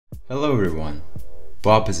Hello everyone,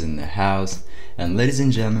 Bob is in the house, and ladies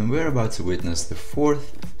and gentlemen, we're about to witness the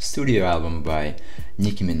fourth studio album by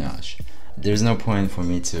Nicki Minaj. There's no point for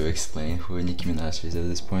me to explain who Nicki Minaj is at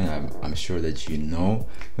this point. I'm sure that you know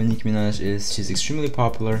who Nicki Minaj is. She's extremely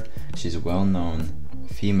popular, she's a well-known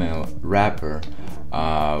female rapper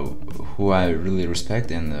who I really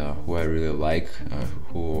respect and who I really like,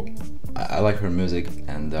 I like her music,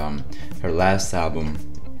 and her last album,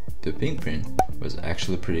 The Pink Print, was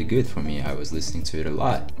actually pretty good for me. I was listening to it a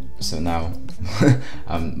lot. So now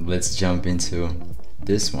let's jump into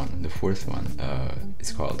this one, the fourth one.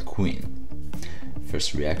 It's called Queen.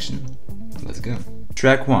 First reaction, let's go.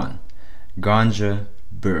 Track 1, Ganja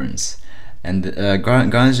Burns. And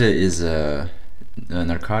ganja is a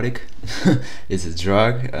narcotic. It's a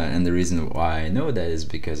drug, and the reason why I know that is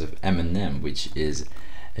because of Eminem, which is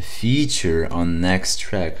a feature on next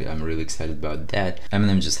track. I'm really excited about that.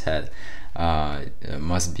 Eminem just had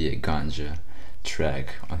Must Be a Ganja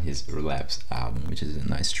track on his Relapse album, which is a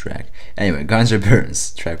nice track. Anyway, Ganja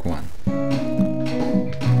Burns, track 1.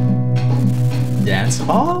 Dance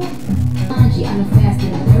hall?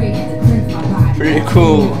 Pretty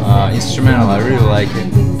cool instrumental, I really like it.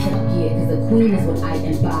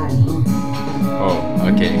 Oh,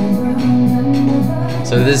 okay.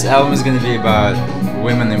 So this album is gonna be about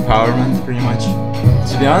women empowerment, pretty much.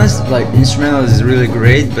 To be honest, like, instrumental is really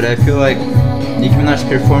great, but I feel like Nicki Minaj's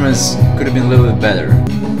performance could have been a little bit better.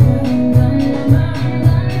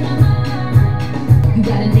 You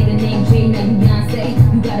got a nigga named Jay, now you Beyonce.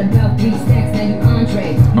 You got about 3 stacks, now you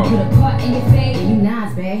Andre. You put a part in your face, you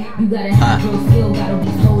Nas, babe. You gotta have real skill, gotta be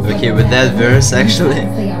hoes. Okay, with that verse actually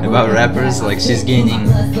about rappers, like, she's gaining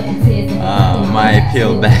my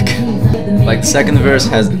appeal back. Like, the second verse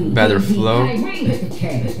has better flow,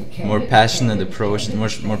 more passionate approach,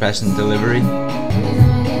 more passionate delivery.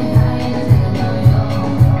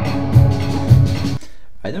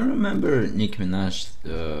 I don't remember Nicki Minaj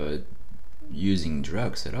using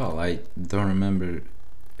drugs at all. I don't remember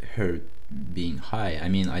her being high. I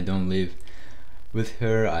mean, I don't live with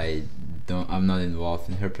her. I'm not involved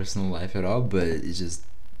in her personal life at all. But it's just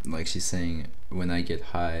like she's saying, when I get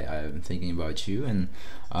high, I'm thinking about you. And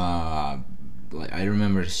like, I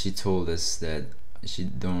remember she told us that she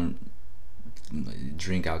don't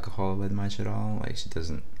drink alcohol that much at all. Like, she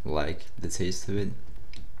doesn't like the taste of it.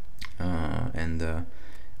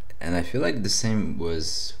 And I feel like the same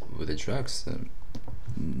was with the drugs.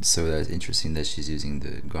 So that's interesting that she's using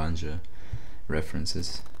the ganja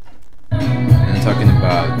references and talking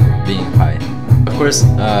about being high. Of course,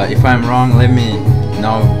 if I'm wrong, let me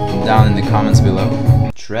know down in the comments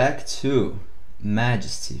below. Track 2,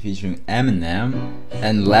 Majesty, featuring Eminem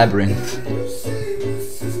and Labyrinth.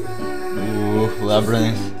 Ooh,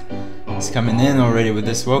 Labyrinth is coming in already with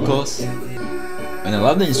these vocals, and I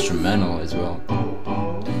love the instrumental as well.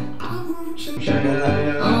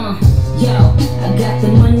 Yo, I got the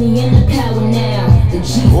money and the power now. The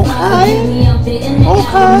G5 me out there in the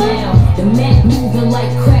hour now. The Mac moving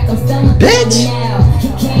like crack, I'm selling bitch now. He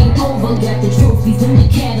came over, got the trophies in the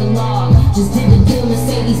catalog. Just did the deal,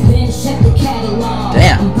 Mercedes Benz, check the catalog.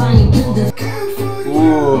 Damn. I'm buying buildings.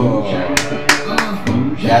 Ooh.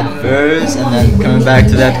 That verse and then coming back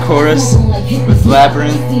to that chorus with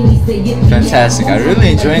Labyrinth. Fantastic. I'm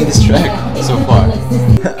really enjoying this track so far.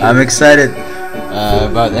 I'm excited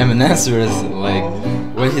about Eminem's verse, like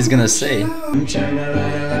what he's gonna say.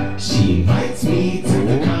 She invites me to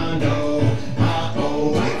the condo. I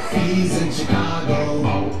owe white fees in Chicago.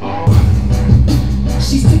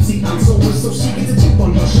 She's tipsy, I'm sober, so she gets a chip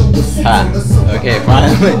on her shoulder. Okay,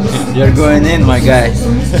 finally, you're going in, my guy.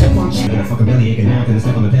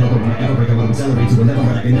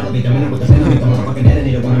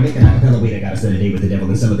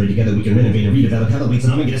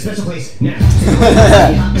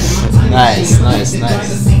 Nice, nice,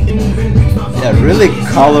 nice. Yeah, really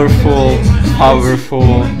colorful,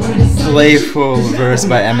 powerful, playful verse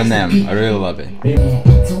by Eminem. I really love it.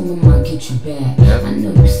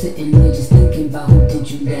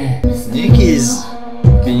 Nicki's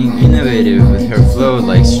being innovative with her flow,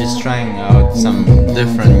 like she's trying out some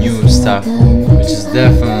different new stuff, which is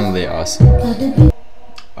definitely awesome.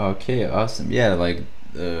 Okay, awesome. Yeah, like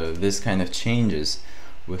this kind of changes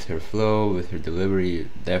with her flow, with her delivery,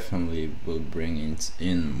 definitely will bring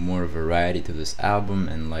in more variety to this album.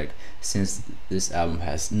 And like, since this album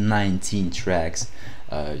has 19 tracks,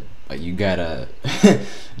 you gotta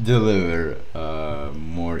deliver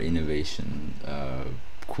more innovation,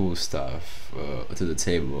 cool stuff to the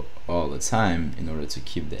table all the time in order to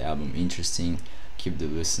keep the album interesting, keep the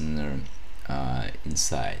listener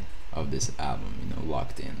inside of this album, you know,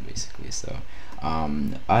 locked in basically. So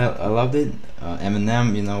I loved it.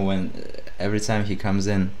 Eminem, you know, when every time he comes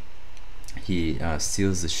in, he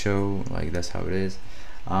steals the show. Like that's how it is.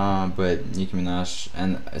 But Nicki Minaj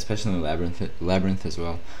and especially Labyrinth as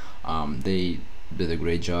well. They did a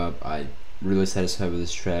great job. I really satisfied with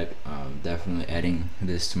this track. Definitely adding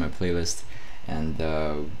this to my playlist. And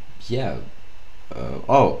yeah.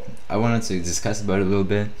 Oh, I wanted to discuss about it a little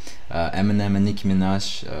bit. Eminem and Nicki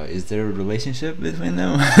Minaj, is there a relationship between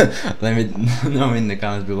them? Let me know in the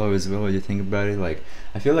comments below as well what you think about it. Like,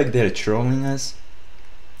 I feel like they're trolling us.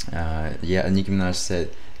 Yeah, Nicki Minaj said,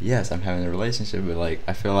 yes, I'm having a relationship, but like,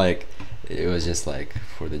 I feel like it was just like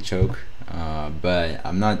for the joke. But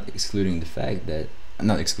I'm not excluding the fact that,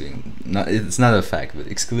 it's not a fact, but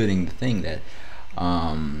excluding the thing that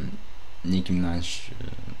Nicki Minaj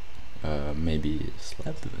maybe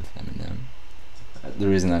slept with Eminem. The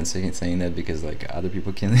reason I'm saying that because like other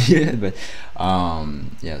people can hear it, but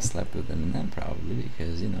yeah, slept with Eminem probably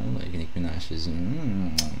because, you know, like Nicki Minaj is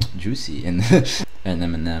juicy and and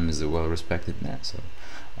Eminem is a well-respected man, so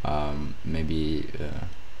maybe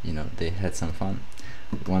you know, they had some fun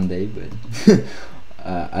one day, but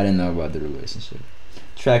I don't know about the relationship.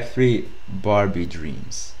 Track 3, Barbie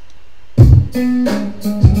Dreams. Ooh.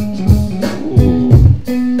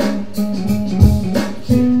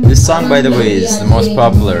 This song, by the way, is the most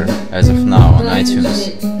popular as of now on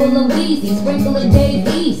iTunes.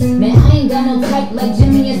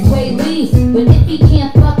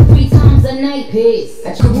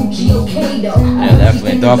 Yeah,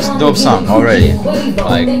 definitely dope song already.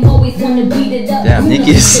 Like, damn,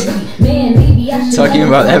 Nicki's talking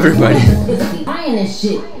about everybody.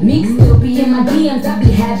 Meek still be in my DMs, I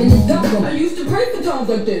be having to dump them. I used to pray for times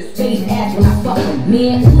like this. Face ass when I fuck him.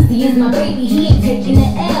 Man, Uzi is my baby, he ain't taking the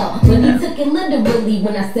L. But he took it literally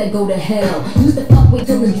when I said go to hell. Used to fuck with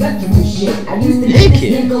till his dresses and shit. I used to be this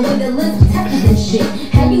nigga with the list texts and shit.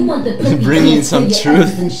 How you want the bringing some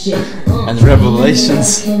truth and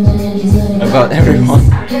revelations about everyone.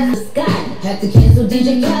 Had to cancel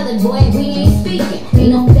DJ Khaled, boy, we ain't speaking. Ain't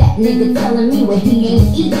no fat nigga telling me what he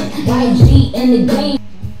ain't eating. YG in the game.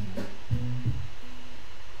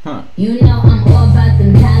 Huh. You know I'm all about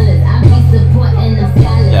them dollars. I be supporting them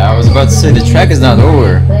scholars. Yeah, I was about to say the track is not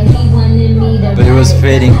over, but it was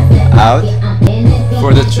fading out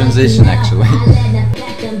for the transition actually.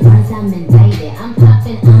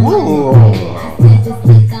 Whoa.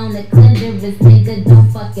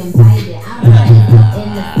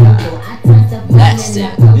 Nasty,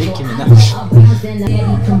 Nicki Minaj.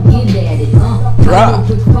 Bruh.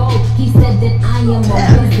 He said that I am a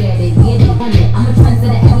wizard. I'm a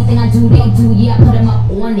trendsetter. Everything I do, they do. Yeah, I put them up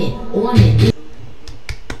on it.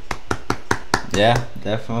 Yeah,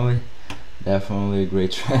 definitely a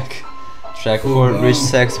great track. Track 4, Rich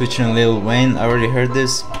Sex featuring Lil Wayne. I already heard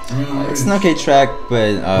this. It's an okay track,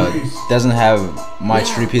 but doesn't have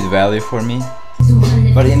much repeat value for me.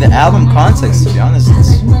 But in the album context, to be honest,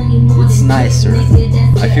 it's nicer.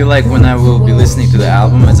 I feel like when I will be listening to the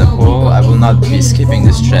album as a whole, I will not be skipping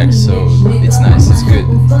this track, so it's nice, it's good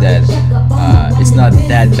that it's not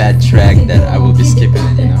that bad track that I will be skipping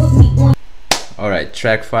it, you know. Alright,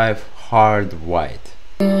 track 5, Hard White.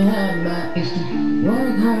 Work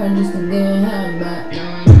hard just to get her back.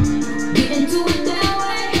 Get into it that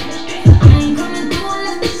way. I ain't coming through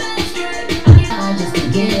unless the back's straight. I just to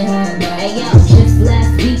get her back. Yo, just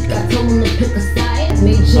last week I told him to pick a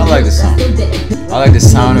side. I like the song. I like the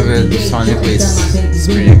sound of it. Sonically, it's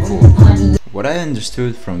pretty cool. What I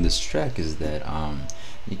understood from this track is that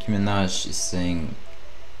Nicki Minaj is saying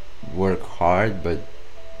work hard, but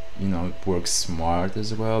you know, work smart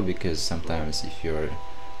as well, because sometimes if you're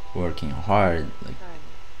working hard, like,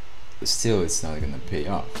 still it's not gonna pay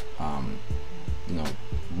off. You know,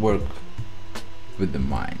 work with the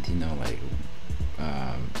mind, you know, like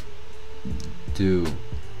do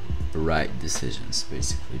right decisions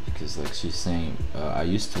basically, because like she's saying, I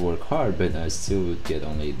used to work hard but I still would get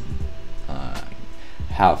only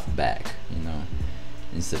half back, you know,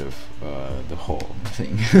 instead of the whole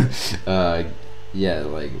thing. Yeah,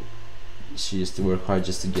 like she used to work hard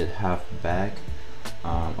just to get half back.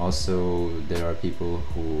 Also, there are people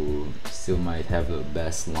who still might have the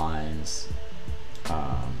best lines.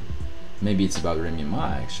 Maybe it's about Remy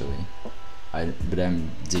Ma actually. But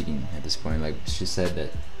I'm digging at this point. Like she said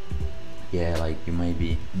that, yeah, like you might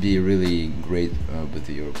be really great with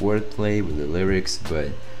your wordplay, with the lyrics, but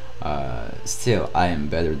still I am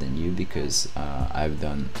better than you because I've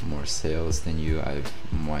done more sales than you. I'm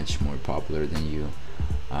much more popular than you.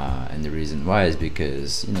 And the reason why is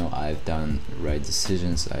because, you know, I've done right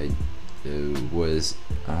decisions. I was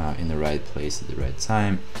in the right place at the right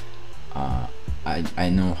time. I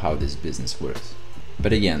know how this business works.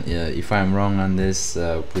 But again, if I'm wrong on this,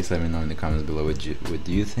 please let me know in the comments below. What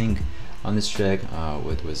do you think on this track?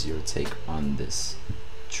 What was your take on this?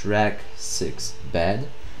 Track 6, Bad,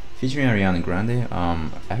 featuring Ariana Grande.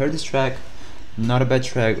 I heard this track, not a bad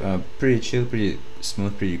track, pretty chill, pretty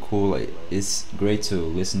smooth, pretty cool. Like, it's great to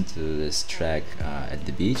listen to this track at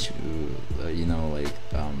the beach, you know, like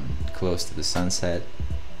close to the sunset.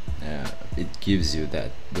 It gives you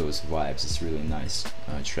those vibes. It's really nice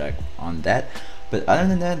track on that. But other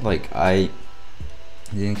than that, like, I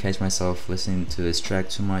didn't catch myself listening to this track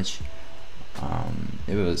too much.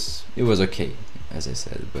 It was okay, as I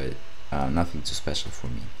said, but nothing too special for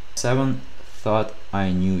me. 7, Thought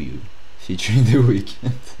I Knew You, featuring The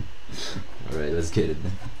Weeknd. Alright, let's get it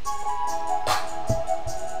then.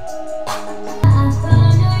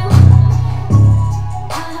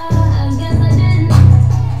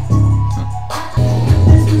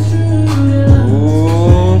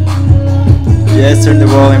 Yes, turn the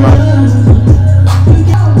volume up.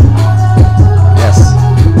 Yes.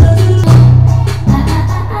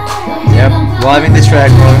 Yep, loving the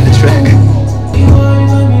track, loving the track.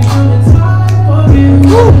 Woo.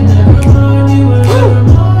 Woo.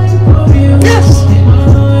 Yes.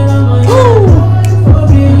 Woo.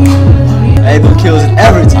 Abel kills it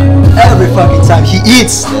every time. Every fucking time. He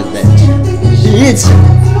eats that bitch. He eats it.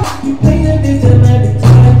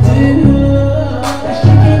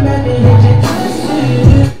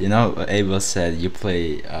 You know, Abel said you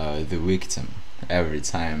play the victim every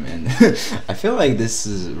time, and I feel like this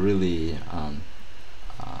is really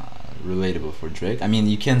relatable for Drake. I mean,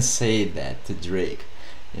 you can say that to Drake,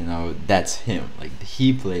 you know, that's him. Like,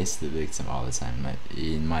 he plays the victim all the time,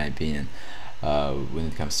 in my opinion, when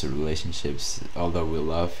it comes to relationships. Although we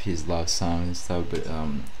love his love songs and stuff, but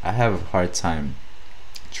I have a hard time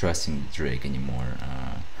trusting Drake anymore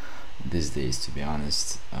these days, to be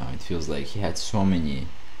honest. It feels like he had so many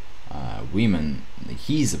women. Like,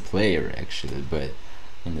 he's a player actually, but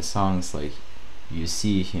in the songs, like, you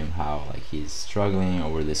see him how, like, he's struggling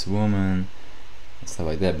over this woman and stuff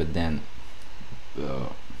like that, but then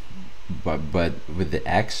but with the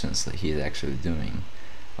actions that he's actually doing,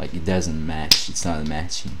 like, it doesn't match. It's not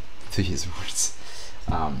matching to his words.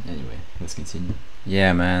 Anyway, let's continue.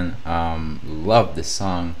 Yeah, man, love this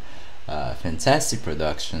song. Fantastic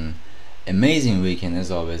production, amazing Weeknd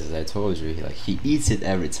as always. As I told you, he eats it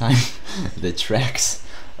every time. The tracks,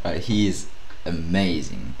 he is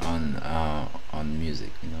amazing on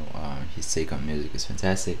music. You know, his take on music is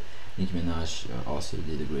fantastic. Nicki Minaj also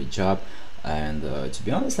did a great job, and to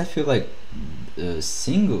be honest, I feel like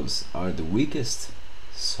singles are the weakest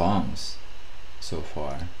songs so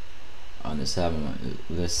far on this album.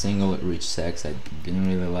 The single Rich Sex I didn't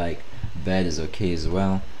really like. Bad is okay as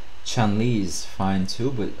well. Chun-Li is fine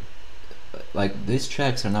too, but like, these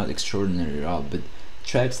tracks are not extraordinary at all. But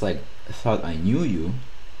tracks like Thought I Knew You,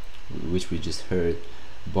 which we just heard,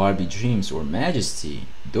 Barbie Dreams, or Majesty,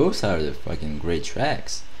 those are the fucking great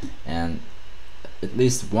tracks, and at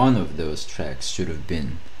least one of those tracks should have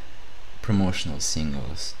been promotional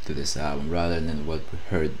singles to this album rather than what we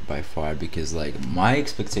heard by far, because like, my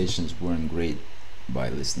expectations weren't great by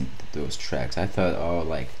listening to those tracks. I thought, oh,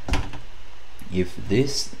 like, if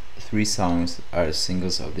these 3 songs are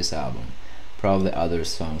singles of this album, probably other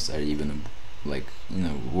songs are even, like, you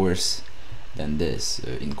know, worse than this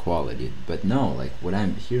in quality. But no, like, what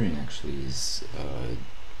I'm hearing actually is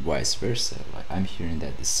vice versa. Like, I'm hearing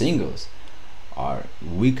that the singles are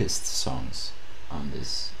weakest songs on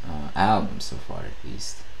this album so far, at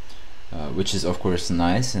least, which is of course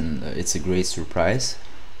nice, and it's a great surprise.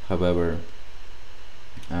 However,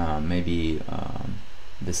 maybe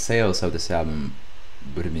the sales of this album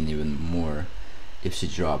would have been even more if she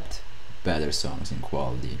dropped better songs in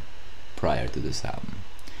quality prior to this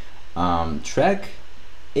album. Track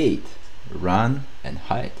 8, Run and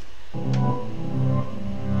Hide.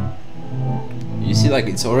 You see, like,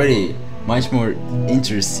 it's already much more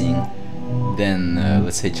interesting than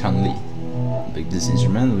let's say Chun-Li. Like, this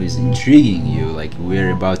instrumental is intriguing you, like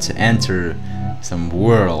we're about to enter some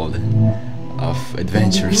world of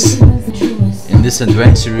adventures. In this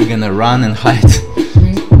adventure you're gonna run and hide.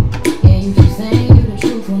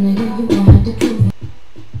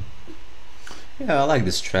 Yeah, I like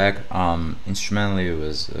this track. Instrumentally it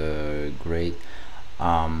was great.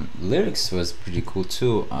 Lyrics was pretty cool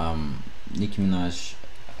too. Nicki Minaj,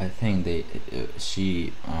 I think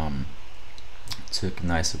she took a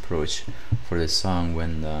nice approach for the song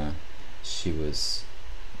when she was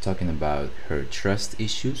talking about her trust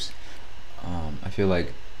issues. I feel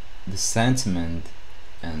like the sentiment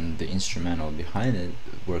and the instrumental behind it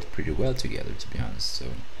worked pretty well together, to be honest. So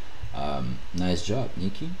Nice job,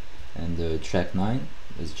 Nicki. And track 9,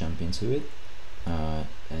 let's jump into it.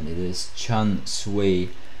 And it is Chun Sway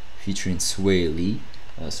featuring Sway Lee.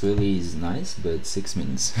 Sway Lee is nice, but 6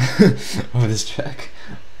 minutes of this track.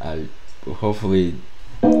 Hopefully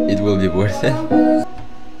it will be worth it.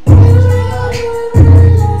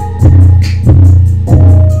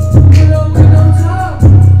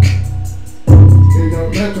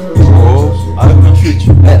 Oh, I don't shoot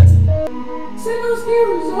you. What?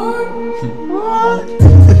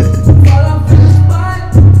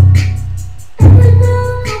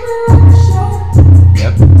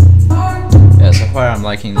 Yep. Yeah, so far I'm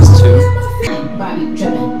liking this too.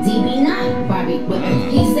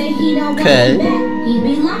 Okay.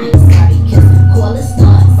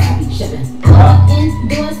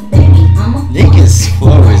 Nicki's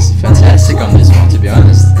flow is fantastic on this one, to be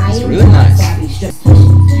honest. It's really nice.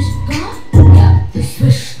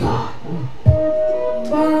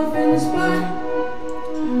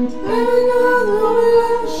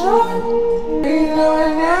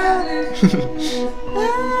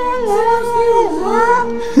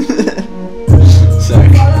 Sorry.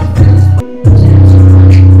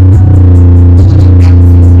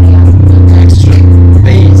 Extra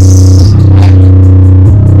bass.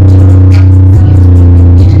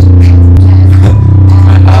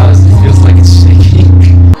 My house, it feels like it's shaking.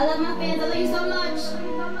 I love my fans, I love you so much.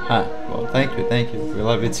 Well, thank you. We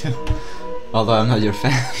love you too. Although I'm not your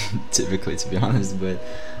fan, typically, to be honest, but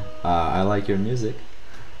I like your music.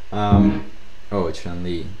 Oh,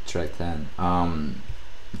 Chun-Li, track 10.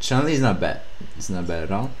 Chun-Li is not bad. It's not bad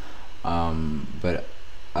at all. But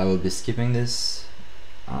I will be skipping this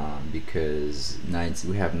because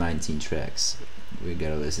we have 19 tracks. We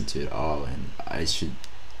gotta listen to it all, and I should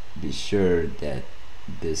be sure that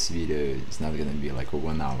this video is not gonna be like a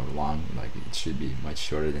 1 hour long. Like, it should be much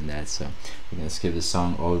shorter than that. So we're gonna skip the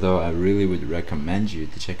song. Although I really would recommend you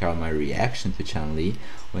to check out my reaction to Chun-Li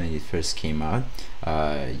when it first came out.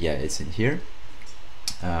 Yeah, it's in here.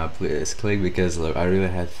 Please click, because I really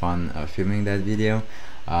had fun filming that video.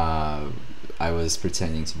 I was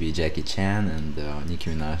pretending to be Jackie Chan, and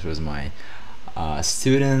Nicki Minaj was my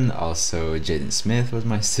student. Also, Jaden Smith was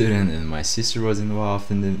my student, and my sister was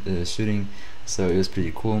involved in the shooting. So it was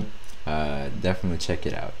pretty cool. Definitely check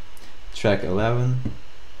it out. Track 11,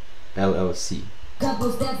 LLC.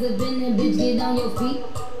 Couple steps have been in, bitch, get on your feet.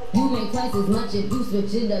 You make twice as much if you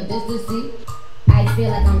switch it up just to see. I feel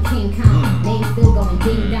like I'm King Kong, name still going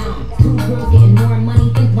ding dong. 2 girls getting more money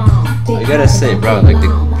than bomb. I gotta say, bro, like, the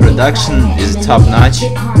production is top notch.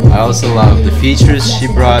 I also love the features she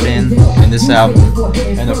brought in this album,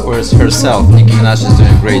 and of course herself, Nicki Minaj, is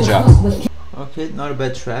doing a great job. Okay, not a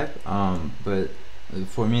bad track, but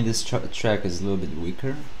for me this track is a little bit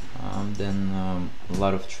weaker than a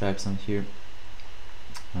lot of tracks on here.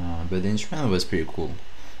 But the instrumental was pretty cool.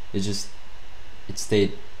 It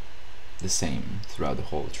stayed the same throughout the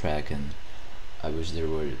whole track, and I wish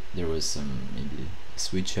there was some maybe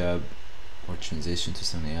switch up or transition to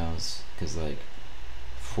something else, because like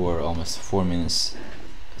for almost 4 minutes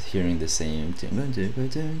hearing the same thing and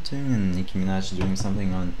Nicki Minaj doing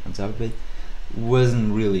something on top of it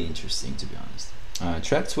wasn't really interesting, to be honest.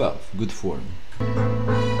 Track 12, Good Form. Okay.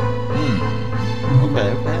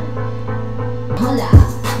 Hola,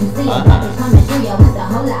 you see your body coming through you with the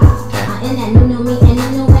hola. In that new me and you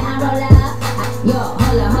know where I roll up. Yo,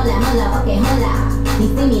 hola, okay, hola. He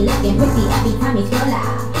see me looking pretty every time he scroll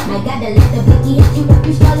up. I got the lift of blicky if you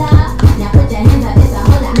stroll up. Now put your hands up, it's a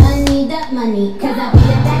hola. Money, cause I be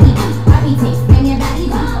the baggy beat. Barbie tape, bring your baggy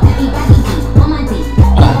beat. Everybody beat, on my beat.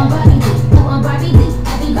 Who on Barbie beat, who on Barbie beat.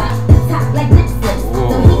 Everybody the top like Netflix.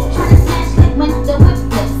 So he tryna smash like when the whip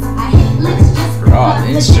flips. I hit licks just Raw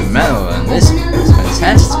instrumental, and this is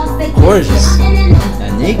fantastic, gorgeous,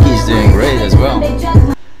 and Nicki's doing great as well.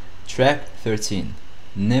 Track 13,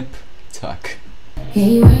 Nip Tuck.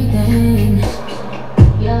 Hey, right then.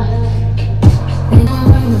 Yeah. They know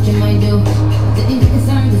I'm right, what you might do. The things are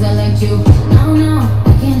concerned, cause I like you. No, I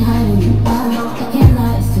can't hide who you are. I can't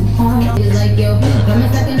lie, it's too hard. Niggas like you.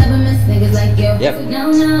 Promise I can never miss niggas like you. Yep.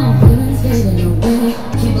 No, feeling scared in no way.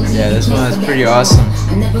 Yeah, this one is pretty awesome.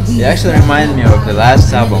 It actually reminded me of the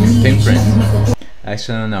last album, Pink Print.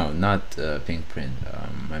 Actually, no, not Pink Print.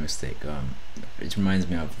 My mistake. It reminds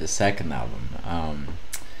me of the second album.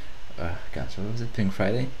 Gosh, what was it? Pink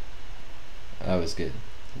Friday? That was good.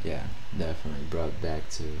 Yeah, definitely brought back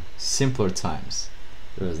to simpler times.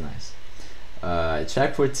 It was nice.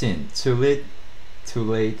 Track 14, Too Late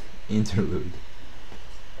Interlude.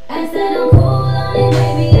 I said I'm cool on it,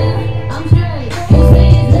 baby, yeah. I'm straight. You say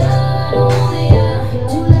it's love, only, yeah.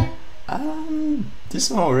 Too late. This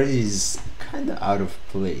one already is kind of out of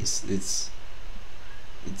place. It's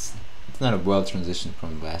not a well transition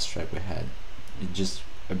from the last track we had. It just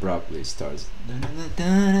abruptly starts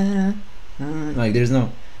like there's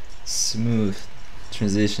no smooth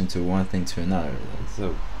transition to one thing to another.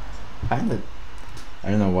 So kind of, I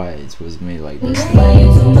don't know why it was made like this.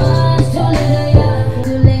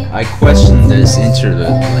 I question this interlude,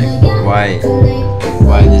 like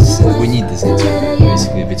why this, we need this interlude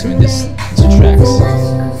basically between these two tracks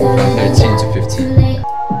from 13 to 15.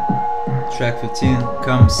 Track 15,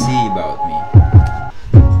 Come See About Me.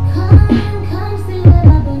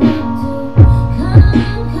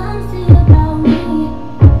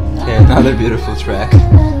 Okay, another beautiful track.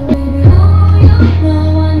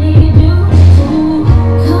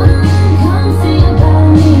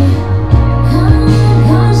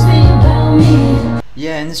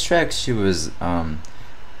 Yeah, in this track she was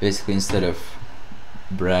basically, instead of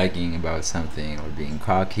bragging about something or being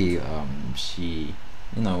cocky, she,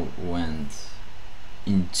 you know, went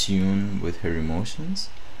in tune with her emotions.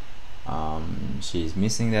 She's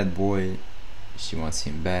missing that boy, she wants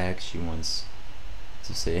him back, she wants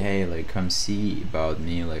to say, hey, like, come see about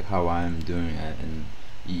me, like how I'm doing, and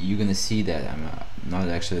you're gonna see that I'm not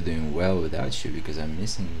actually doing well without you because I'm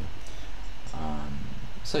missing you.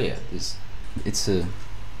 So yeah, it's a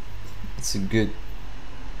good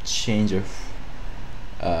change of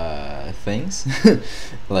things.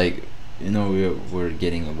 Like, you know, we're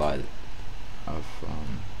getting a lot of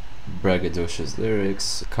braggadocious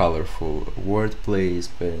lyrics, colorful word plays,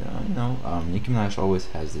 but you know, Nicki Minaj always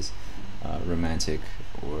has this romantic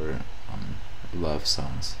or love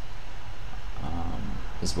songs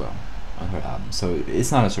as well on her album, so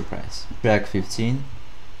it's not a surprise. Track 15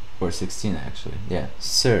 or 16 actually, yeah,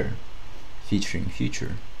 Sir featuring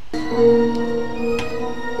Future.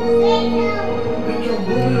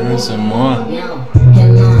 Some more.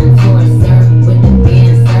 Headline for a sir with the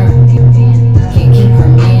band, sir. Can't keep her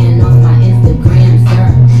man off my Instagram, sir.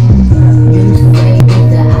 You say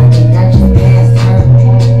that I think I just passed her.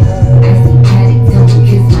 Icy Paddock, tell me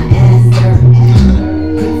kiss my ass, sir.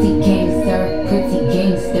 Pretty gangster, pretty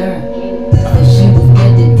gangster. But she was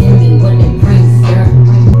better than me when it prankster.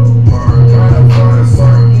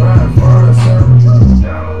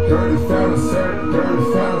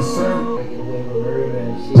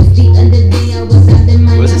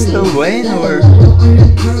 Was it still Wayne or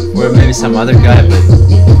maybe some other guy? But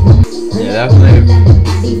yeah,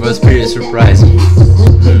 definitely was pretty surprising.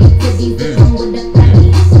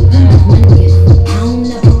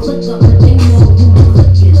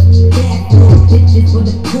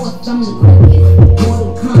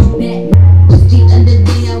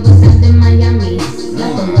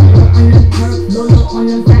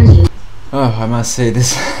 Oh, I must say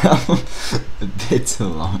this album a bit too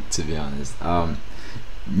long, to be honest.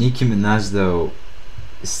 Nicki Minaj though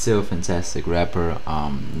is still a fantastic rapper.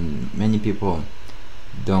 Many people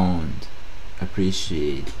don't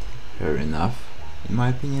appreciate her enough, in my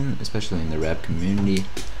opinion, especially in the rap community.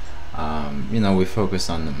 You know, we focus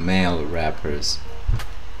on the male rappers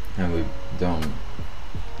and we don't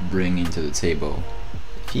bring into the table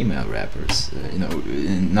female rappers, you know,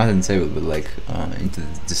 not in the table but like into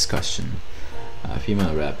the discussion.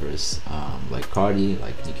 Female rappers like Cardi,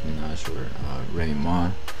 like Nicki Minaj, or Remy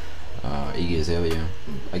Ma, Iggy Azalea.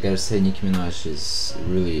 I gotta say, Nicki Minaj is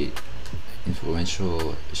really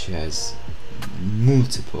influential. She has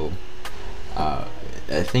multiple, I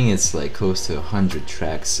think it's like close to 100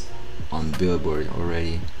 tracks on Billboard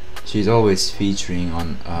already. She's always featuring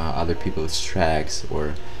on other people's tracks,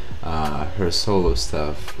 or her solo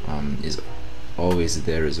stuff is always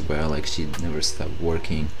there as well. Like, she never stopped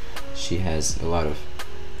working. She has a lot of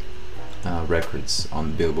records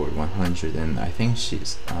on Billboard 100, and I think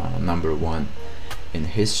she's #1 in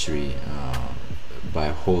history by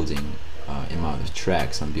holding amount of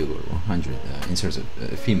tracks on Billboard 100 in terms of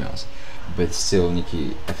females. But still,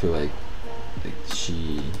 Nicki, I feel like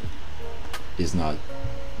she is not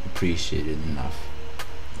appreciated enough.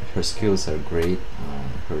 Her skills are great.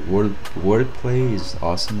 Her wordplay is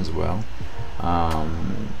awesome as well.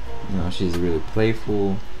 You know, she's really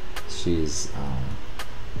playful.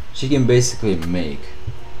 She can basically make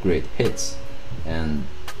great hits, and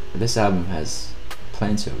this album has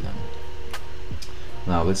plenty of them.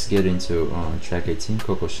 Now let's get into track 18,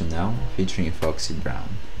 Coco Chanel featuring Foxy Brown.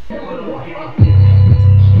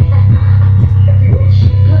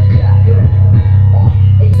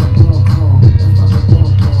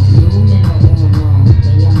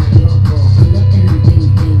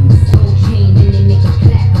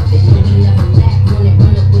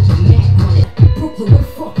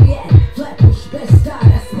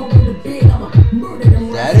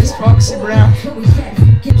 That is Foxy Brown.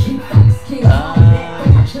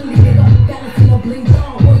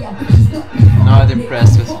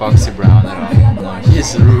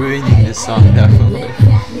 is ruining the song definitely.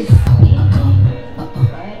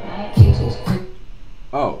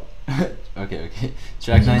 Oh, okay.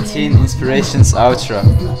 Track 19, Inspirations outro.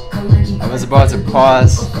 I was about to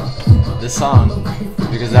pause the song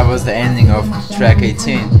because that was the ending of track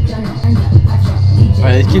 18,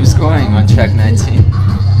 but it keeps going on track 19.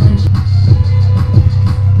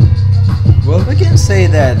 Well, we can say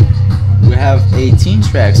that we have 18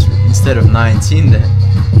 tracks instead of 19 then.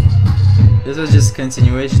 This was just a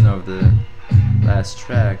continuation of the last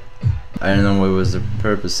track. I don't know what was the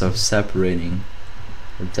purpose of separating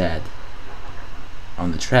that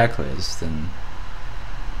on the track list and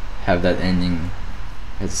have that ending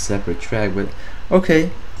as a separate track, but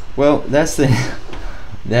okay. Well, that's the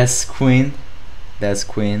that's Queen. That's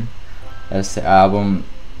the album.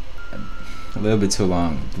 A little bit too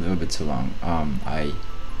long.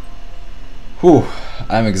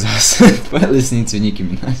 I'm exhausted by listening to Nicki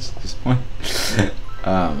Minaj at this point.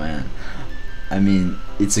 Oh man, I mean,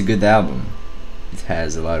 it's a good album. It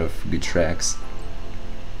has a lot of good tracks,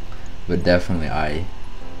 but definitely I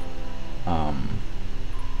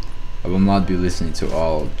will not be listening to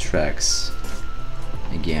all tracks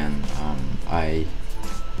again. I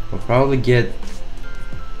will probably get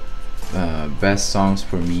best songs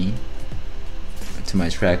for me to my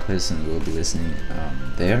track list and we'll be listening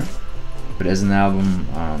there. But as an album,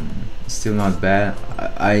 still not bad.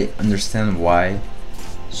 I understand why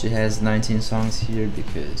she has 19 songs here,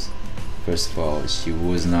 because first of all, she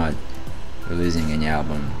was not releasing any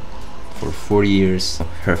album for 4 years.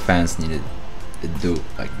 Her fans needed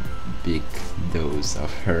a big dose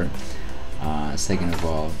of her. Second of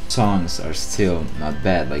all, songs are still not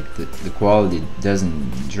bad. Like the quality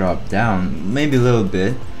doesn't drop down, maybe a little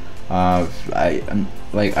bit. I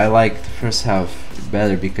like the first half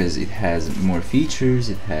better because it has more features.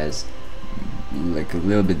 It has like a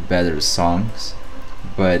little bit better songs,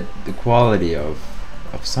 but the quality of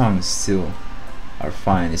songs still are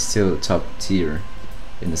fine. It's still top tier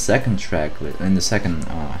in the second track in the second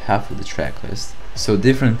half of the track list. So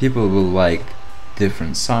different people will like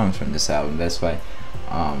different songs from this album. That's why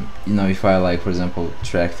you know, if I like, for example,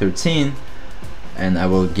 track 13 and I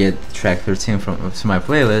will get track 13 to my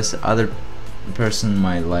playlist, other person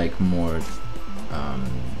might like more I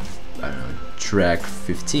don't know, track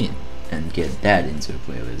 15 and get that into the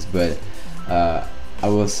playlist. But I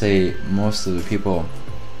will say most of the people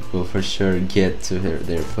will for sure get to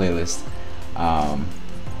their playlist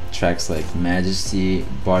tracks like Majesty,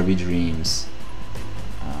 Barbie Dreams,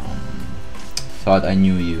 Thought I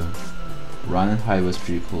Knew You. Run and Hide was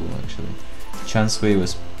pretty cool actually. Chun Sui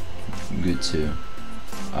was good too.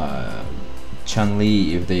 Chun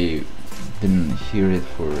Li, if they didn't hear it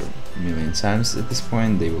for a million times at this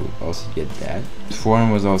point, they will also get that. Foreign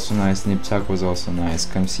was also nice. Nip Tuck was also nice.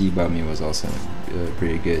 Come See About Me was also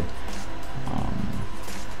pretty good.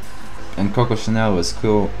 And Coco Chanel was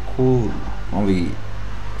cool. Only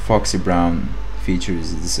Foxy Brown feature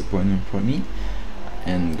is a disappointment for me.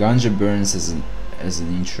 And Ganja Burns as an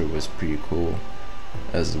intro was pretty cool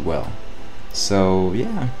as well. So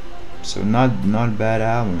yeah, so not bad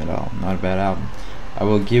album at all. Not a bad album. I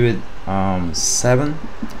will give it 7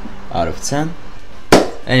 out of 10.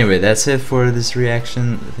 Anyway, that's it for this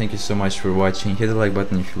reaction. Thank you so much for watching. Hit the like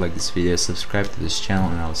button if you like this video. Subscribe to this channel,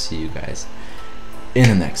 and I'll see you guys in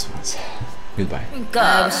the next ones. Goodbye. I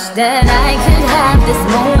wish that I could have this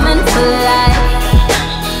moment for life,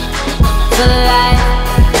 for life,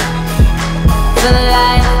 for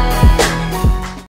life.